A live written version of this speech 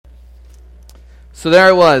So there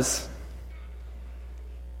I was,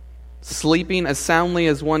 sleeping as soundly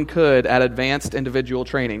as one could at advanced individual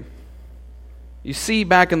training. You see,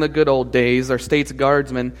 back in the good old days, our state's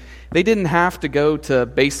guardsmen, they didn't have to go to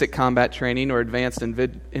basic combat training or advanced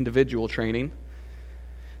individual training.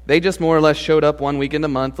 They just more or less showed up one weekend a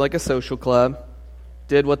month like a social club,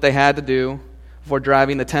 did what they had to do before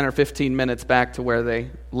driving the 10 or 15 minutes back to where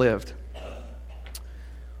they lived.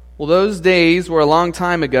 Well, those days were a long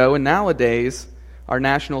time ago, and nowadays our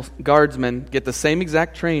National Guardsmen get the same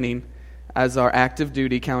exact training as our active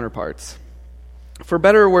duty counterparts. For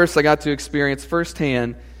better or worse, I got to experience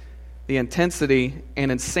firsthand the intensity and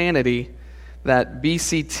insanity that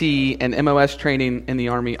BCT and MOS training in the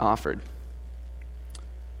Army offered.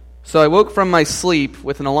 So I woke from my sleep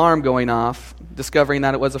with an alarm going off, discovering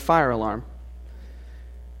that it was a fire alarm.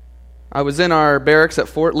 I was in our barracks at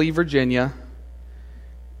Fort Lee, Virginia,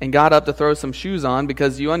 and got up to throw some shoes on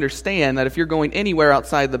because you understand that if you're going anywhere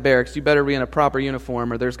outside the barracks, you better be in a proper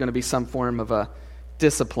uniform or there's going to be some form of a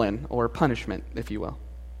discipline or punishment, if you will.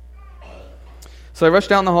 So I rushed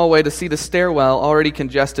down the hallway to see the stairwell already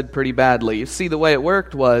congested pretty badly. You see, the way it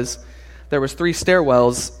worked was there was 3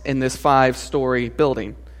 stairwells in this 5-story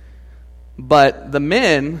building. But the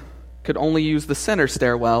men could only use the center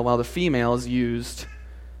stairwell while the females used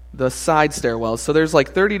the side stairwells. So there's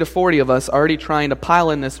like 30 to 40 of us already trying to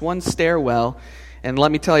pile in this one stairwell. And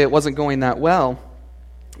let me tell you, it wasn't going that well.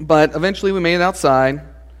 But eventually we made it outside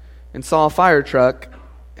and saw a fire truck,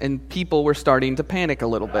 and people were starting to panic a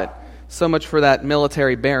little bit. So much for that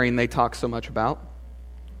military bearing they talk so much about.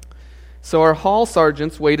 So our hall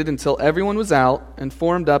sergeants waited until everyone was out and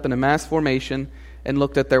formed up in a mass formation and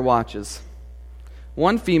looked at their watches.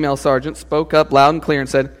 One female sergeant spoke up loud and clear and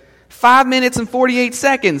said, 5 minutes and 48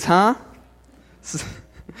 seconds, huh?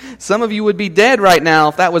 Some of you would be dead right now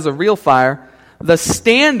if that was a real fire. The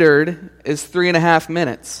standard is 3.5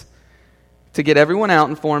 minutes to get everyone out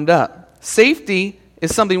and formed up. Safety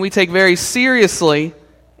is something we take very seriously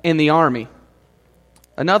in the Army.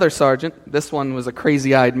 Another sergeant, this one was a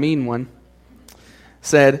crazy-eyed mean one,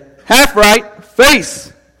 said, half right,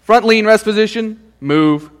 face, front lean, rest position,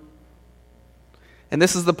 move. And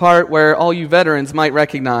this is the part where all you veterans might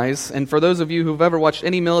recognize, and for those of you who've ever watched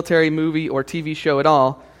any military movie or TV show at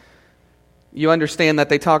all, you understand that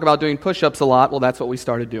they talk about doing push-ups a lot. Well, that's what we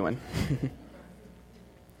started doing.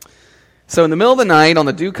 So in the middle of the night, on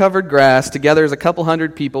the dew-covered grass, together as a couple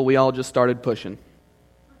hundred people, we all just started pushing.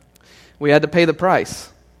 We had to pay the price.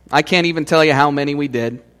 I can't even tell you how many we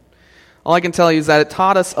did. All I can tell you is that it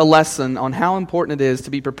taught us a lesson on how important it is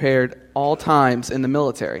to be prepared all times in the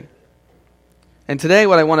military. And today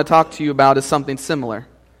what I want to talk to you about is something similar.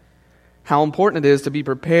 How important it is to be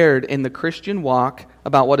prepared in the Christian walk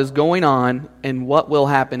about what is going on and what will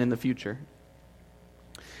happen in the future.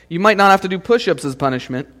 You might not have to do push-ups as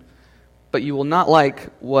punishment, but you will not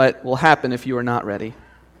like what will happen if you are not ready.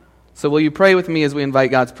 So will you pray with me as we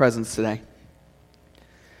invite God's presence today?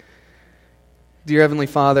 Dear Heavenly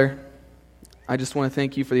Father, I just want to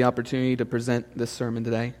thank you for the opportunity to present this sermon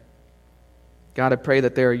today. God, I pray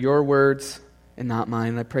that they are your words and not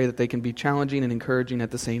mine. I pray that they can be challenging and encouraging at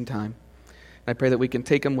the same time. And I pray that we can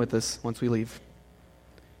take them with us once we leave.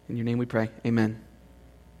 In your name we pray. Amen.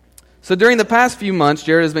 So during the past few months,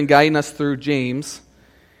 Jared has been guiding us through James.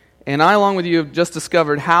 And I, along with you, have just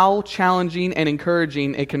discovered how challenging and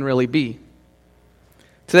encouraging it can really be.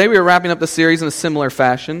 Today we are wrapping up the series in a similar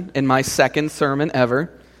fashion, in my second sermon ever.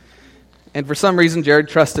 And for some reason, Jared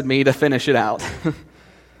trusted me to finish it out.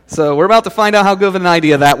 So we're about to find out how good of an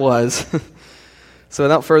idea that was. So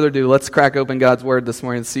without further ado, let's crack open God's Word this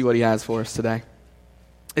morning and see what He has for us today.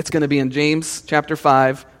 It's going to be in James chapter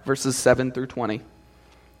 5, verses 7 through 20.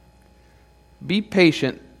 Be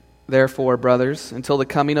patient, therefore, brothers, until the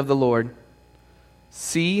coming of the Lord.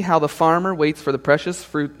 See how the farmer waits for the precious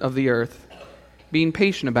fruit of the earth, being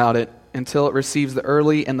patient about it until it receives the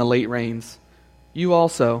early and the late rains. You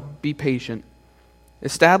also be patient.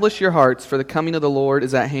 Establish your hearts, for the coming of the Lord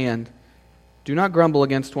is at hand. Do not grumble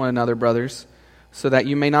against one another, brothers, so that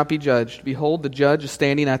you may not be judged. Behold, the judge is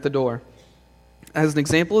standing at the door. As an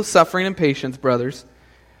example of suffering and patience, brothers,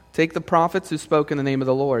 take the prophets who spoke in the name of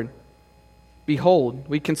the Lord. Behold,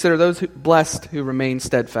 we consider those blessed who remain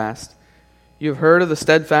steadfast. You have heard of the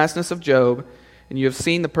steadfastness of Job, and you have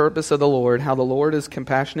seen the purpose of the Lord, how the Lord is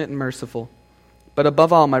compassionate and merciful. But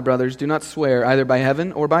above all, my brothers, do not swear either by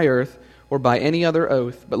heaven or by earth or by any other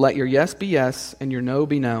oath, but let your yes be yes and your no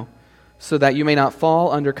be no, so that you may not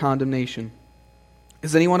fall under condemnation.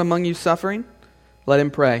 Is anyone among you suffering? Let him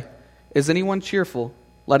pray. Is anyone cheerful?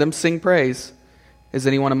 Let him sing praise. Is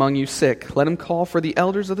anyone among you sick? Let him call for the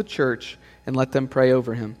elders of the church and let them pray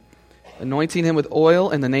over him, anointing him with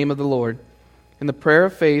oil in the name of the Lord. And the prayer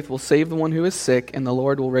of faith will save the one who is sick, and the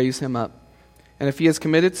Lord will raise him up. And if he has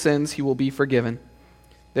committed sins, he will be forgiven.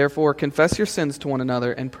 Therefore, confess your sins to one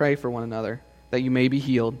another and pray for one another, that you may be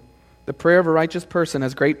healed. The prayer of a righteous person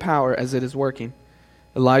has great power as it is working.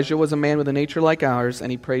 Elijah was a man with a nature like ours, and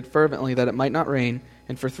he prayed fervently that it might not rain,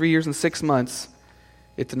 and for 3 years and 6 months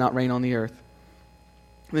it did not rain on the earth.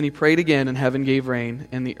 Then he prayed again, and heaven gave rain,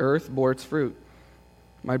 and the earth bore its fruit.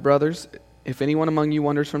 My brothers, if anyone among you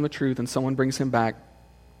wanders from the truth and someone brings him back,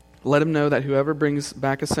 let him know that whoever brings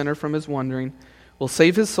back a sinner from his wandering will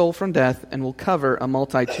save his soul from death and will cover a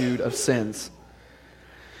multitude of sins.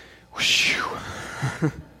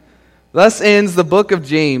 Thus ends the book of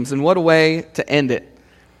James, and what a way to end it.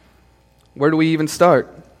 Where do we even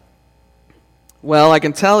start? Well, I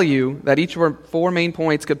can tell you that each of our 4 main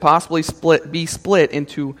points could possibly be split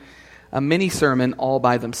into a mini sermon all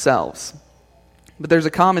by themselves. But there's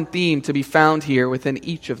a common theme to be found here within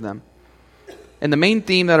each of them. And the main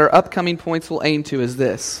theme that our upcoming points will aim to is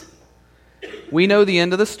this. We know the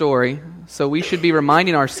end of the story, so we should be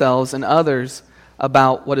reminding ourselves and others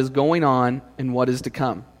about what is going on and what is to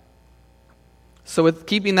come. So with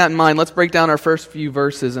keeping that in mind, let's break down our first few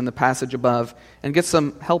verses in the passage above and get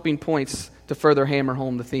some helping points to further hammer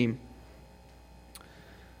home the theme.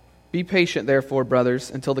 Be patient, therefore, brothers,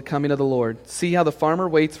 until the coming of the Lord. See how the farmer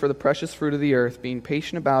waits for the precious fruit of the earth, being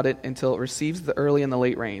patient about it until it receives the early and the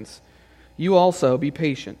late rains. You also be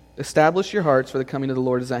patient. Establish your hearts, for the coming of the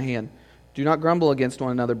Lord is at hand. Do not grumble against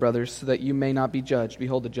one another, brothers, so that you may not be judged.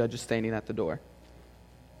 Behold, the judge is standing at the door.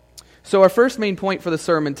 So our first main point for the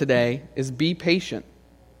sermon today is be patient.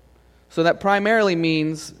 So that primarily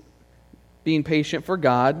means being patient for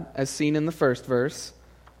God, as seen in the first verse.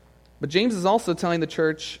 But James is also telling the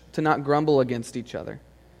church to not grumble against each other.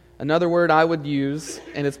 Another word I would use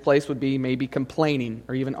in its place would be maybe complaining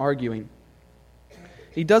or even arguing.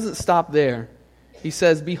 He doesn't stop there. He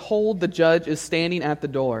says, behold, the judge is standing at the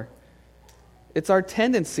door. It's our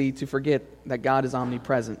tendency to forget that God is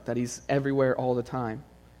omnipresent, that He's everywhere all the time.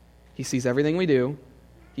 He sees everything we do,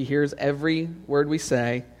 He hears every word we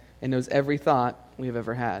say, and knows every thought we have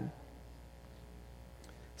ever had.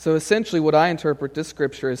 So essentially what I interpret this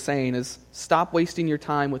scripture as saying is, stop wasting your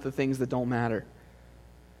time with the things that don't matter,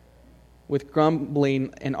 with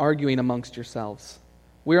grumbling and arguing amongst yourselves.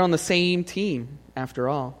 We're on the same team, after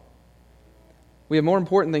all. We have more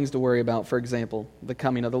important things to worry about, for example, the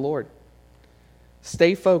coming of the Lord.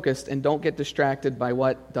 Stay focused and don't get distracted by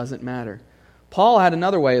what doesn't matter. Paul had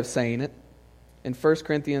another way of saying it. In 1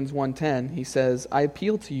 Corinthians 1:10, he says, I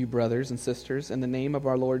appeal to you, brothers and sisters, in the name of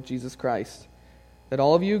our Lord Jesus Christ, that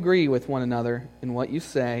all of you agree with one another in what you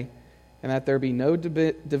say, and that there be no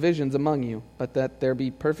divisions among you, but that there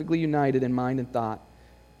be perfectly united in mind and thought.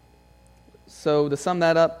 So to sum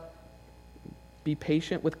that up, be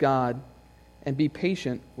patient with God and be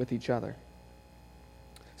patient with each other.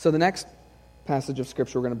 So the next passage of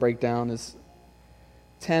Scripture we're going to break down is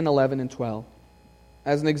 10, 11, and 12.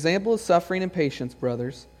 As an example of suffering and patience,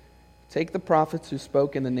 brothers, take the prophets who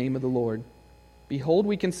spoke in the name of the Lord. Behold,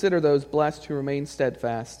 we consider those blessed who remain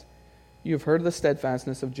steadfast. You have heard of the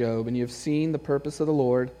steadfastness of Job, and you have seen the purpose of the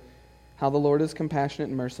Lord, how the Lord is compassionate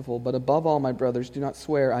and merciful. But above all, my brothers, do not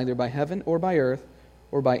swear either by heaven or by earth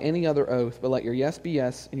or by any other oath, but let your yes be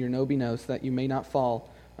yes and your no be no, so that you may not fall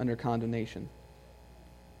under condemnation.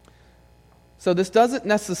 So this doesn't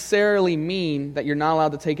necessarily mean that you're not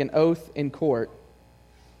allowed to take an oath in court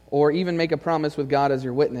or even make a promise with God as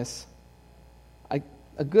your witness.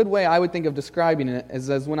 A good way I would think of describing it is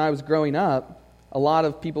as when I was growing up, a lot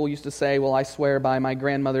of people used to say, well, I swear by my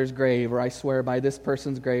grandmother's grave, or I swear by this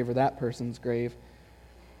person's grave or that person's grave.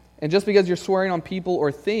 And just because you're swearing on people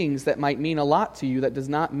or things that might mean a lot to you, that does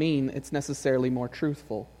not mean it's necessarily more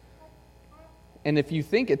truthful. And if you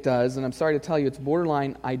think it does, and I'm sorry to tell you, it's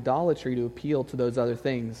borderline idolatry to appeal to those other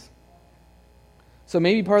things. So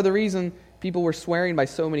maybe part of the reason people were swearing by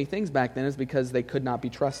so many things back then is because they could not be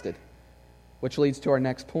trusted. Which leads to our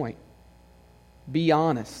next point. Be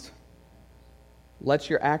honest. Let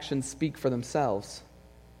your actions speak for themselves.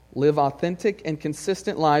 Live authentic and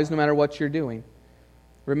consistent lives no matter what you're doing.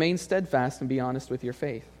 Remain steadfast and be honest with your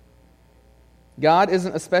faith. God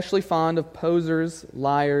isn't especially fond of posers,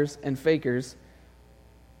 liars, and fakers.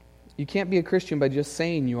 You can't be a Christian by just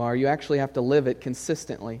saying you are. You actually have to live it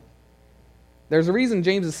consistently. There's a reason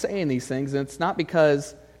James is saying these things, and it's not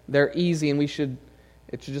because they're easy and it should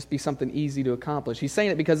just be something easy to accomplish. He's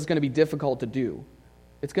saying it because it's going to be difficult to do.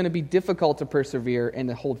 It's going to be difficult to persevere and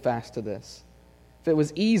to hold fast to this. If it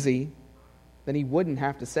was easy, then he wouldn't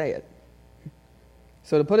have to say it.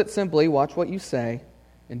 So to put it simply, watch what you say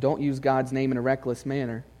and don't use God's name in a reckless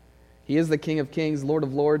manner. He is the King of kings, Lord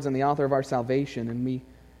of lords, and the author of our salvation, and we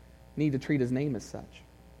need to treat his name as such.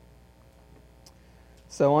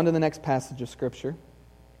 So on to the next passage of Scripture.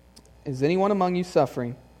 Is anyone among you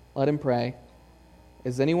suffering? Let him pray.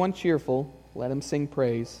 Is anyone cheerful? Let him sing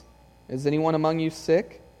praise. Is anyone among you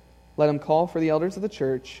sick? Let him call for the elders of the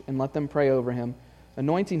church, and let them pray over him,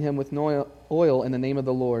 anointing him with oil in the name of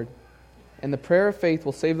the Lord. And the prayer of faith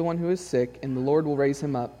will save the one who is sick, and the Lord will raise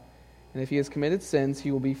him up. And if he has committed sins,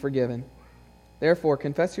 he will be forgiven. Therefore,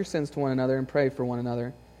 confess your sins to one another and pray for one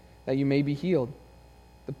another, that you may be healed.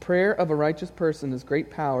 The prayer of a righteous person is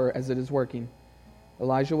great power as it is working.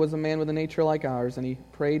 Elijah was a man with a nature like ours, and he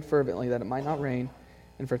prayed fervently that it might not rain.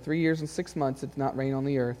 And for 3 years and 6 months it did not rain on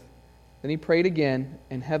the earth. Then he prayed again,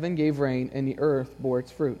 and heaven gave rain, and the earth bore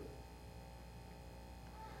its fruit.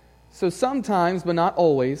 So sometimes, but not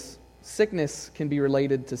always, sickness can be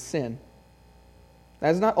related to sin.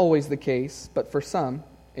 That is not always the case, but for some,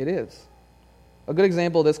 it is. A good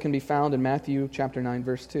example of this can be found in Matthew chapter 9,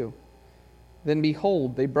 verse 2. Then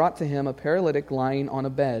behold, they brought to him a paralytic lying on a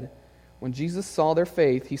bed. When Jesus saw their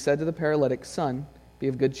faith, he said to the paralytic, Son, be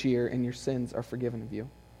of good cheer, and your sins are forgiven of you.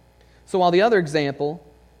 So while the other example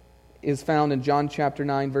is found in John chapter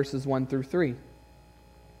 9, verses 1 through 3.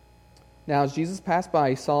 Now as Jesus passed by,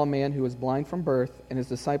 he saw a man who was blind from birth, and his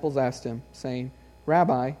disciples asked him, saying,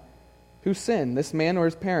 Rabbi, who sinned, this man or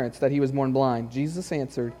his parents, that he was born blind? Jesus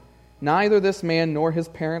answered, Neither this man nor his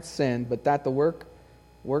parents sinned, but that the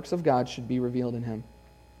works of God should be revealed in him.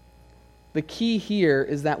 The key here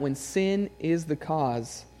is that when sin is the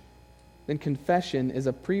cause, then confession is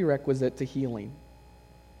a prerequisite to healing.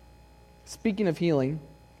 Speaking of healing,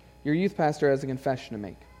 your youth pastor has a confession to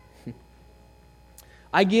make.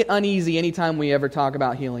 I get uneasy anytime we ever talk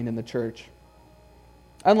about healing in the church.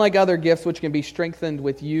 Unlike other gifts which can be strengthened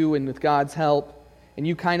with you and with God's help, and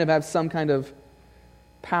you kind of have some kind of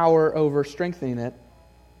power over strengthening it,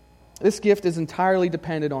 this gift is entirely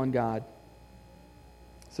dependent on God.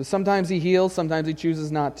 So sometimes he heals, sometimes he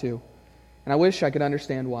chooses not to. And I wish I could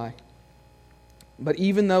understand why. But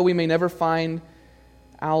even though we may never find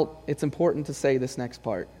out, it's important to say this next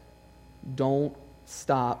part. Don't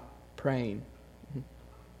stop praying.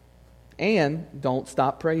 And don't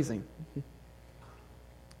stop praising.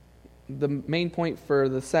 The main point for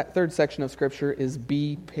the third section of Scripture is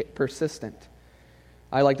be persistent.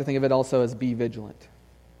 I like to think of it also as be vigilant.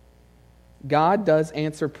 God does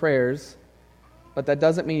answer prayers, but that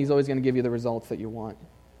doesn't mean he's always going to give you the results that you want.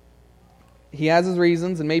 He has his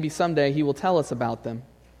reasons, and maybe someday he will tell us about them.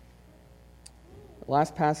 The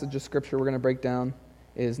last passage of Scripture we're going to break down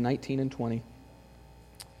is 19 and 20.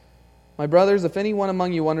 My brothers, if anyone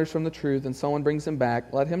among you wanders from the truth and someone brings him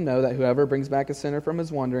back, let him know that whoever brings back a sinner from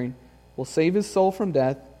his wandering will save his soul from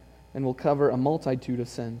death and will cover a multitude of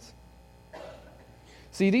sins.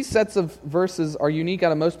 See, these sets of verses are unique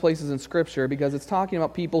out of most places in Scripture because it's talking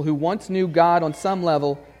about people who once knew God on some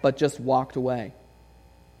level but just walked away.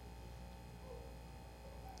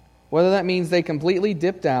 Whether that means they completely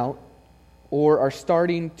dipped out or are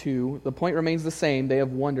starting to, the point remains the same, they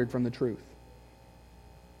have wandered from the truth.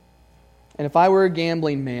 And if I were a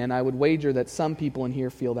gambling man, I would wager that some people in here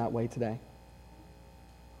feel that way today.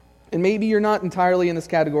 And maybe you're not entirely in this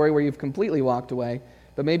category where you've completely walked away,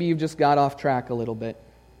 but maybe you've just got off track a little bit.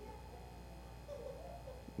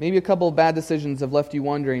 Maybe a couple of bad decisions have left you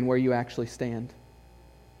wondering where you actually stand.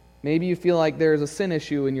 Maybe you feel like there's a sin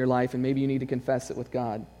issue in your life and maybe you need to confess it with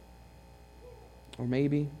God. Or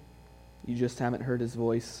maybe you just haven't heard his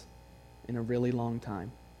voice in a really long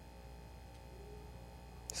time.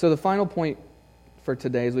 So the final point for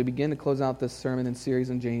today as we begin to close out this sermon and series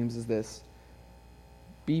in James is this.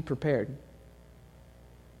 Be prepared.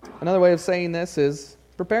 Another way of saying this is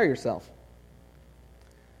prepare yourself.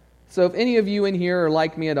 So if any of you in here are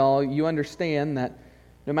like me at all, you understand that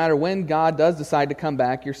no matter when God does decide to come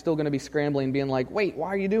back, you're still going to be scrambling, being like, wait, why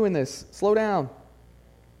are you doing this? Slow down.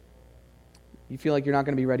 You feel like you're not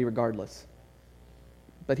going to be ready regardless.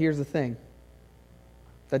 But here's the thing.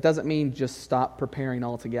 That doesn't mean just stop preparing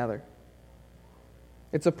altogether.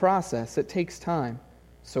 It's a process. It takes time.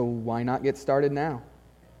 So why not get started now?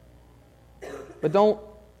 But don't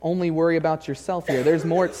only worry about yourself here. There's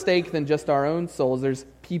more at stake than just our own souls. There's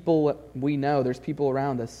people we know. There's people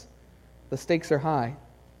around us. The stakes are high.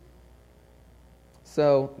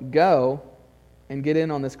 So go and get in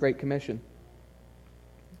on this Great Commission.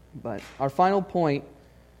 But our final point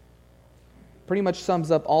pretty much sums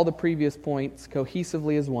up all the previous points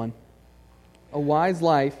cohesively as one. A wise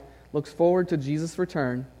life looks forward to Jesus'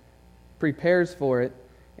 return, prepares for it,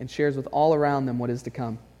 and shares with all around them what is to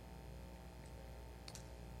come.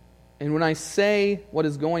 And when I say what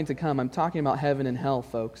is going to come, I'm talking about heaven and hell,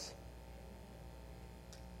 folks.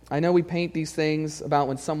 I know we paint these things about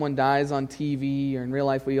when someone dies on TV or in real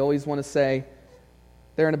life, we always want to say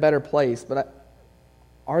they're in a better place, but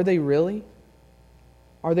are they really?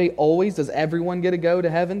 Are they always? Does everyone get to go to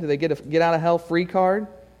heaven? Do they get a get out of hell free card?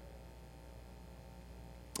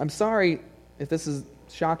 I'm sorry if this is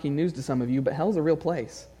shocking news to some of you, but hell's a real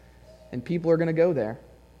place, and people are going to go there.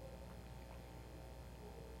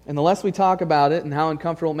 And the less we talk about it and how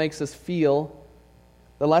uncomfortable it makes us feel,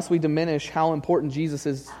 the less we diminish how important Jesus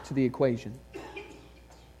is to the equation.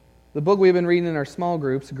 The book we've been reading in our small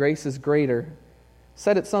groups, Grace is Greater,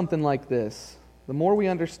 said it something like this: the more we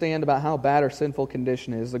understand about how bad our sinful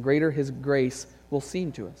condition is, the greater His grace will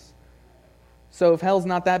seem to us. So if hell's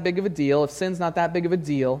not that big of a deal, if sin's not that big of a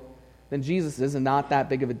deal, then Jesus is not that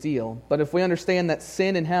big of a deal. But if we understand that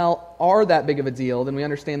sin and hell are that big of a deal, then we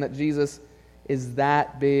understand that Jesus is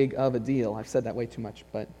that big of a deal. I've said that way too much,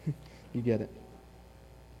 but you get it.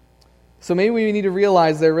 So maybe we need to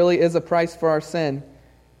realize there really is a price for our sin,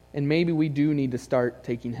 and maybe we do need to start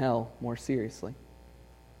taking hell more seriously.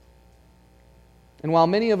 And while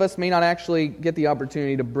many of us may not actually get the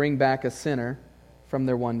opportunity to bring back a sinner from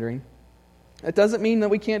their wandering, it doesn't mean that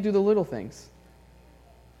we can't do the little things,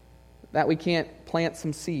 that we can't plant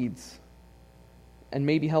some seeds and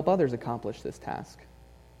maybe help others accomplish this task.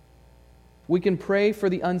 We can pray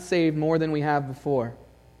for the unsaved more than we have before.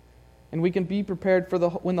 And we can be prepared for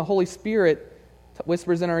when the Holy Spirit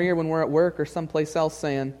whispers in our ear when we're at work or someplace else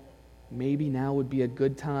saying, maybe now would be a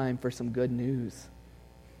good time for some good news.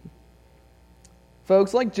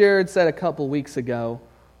 Folks, like Jared said a couple weeks ago,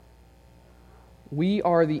 we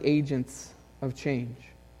are the agents of change.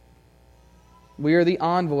 We are the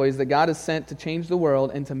envoys that God has sent to change the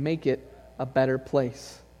world and to make it a better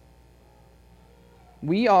place.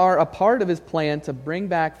 We are a part of His plan to bring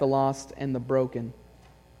back the lost and the broken.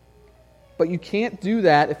 But you can't do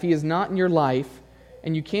that if He is not in your life,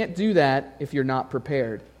 and you can't do that if you're not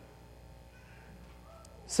prepared.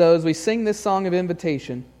 So as we sing this song of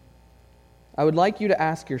invitation, I would like you to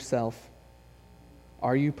ask yourself,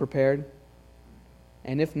 are you prepared?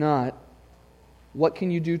 And if not, what can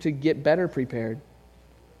you do to get better prepared?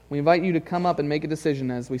 We invite you to come up and make a decision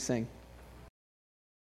as we sing.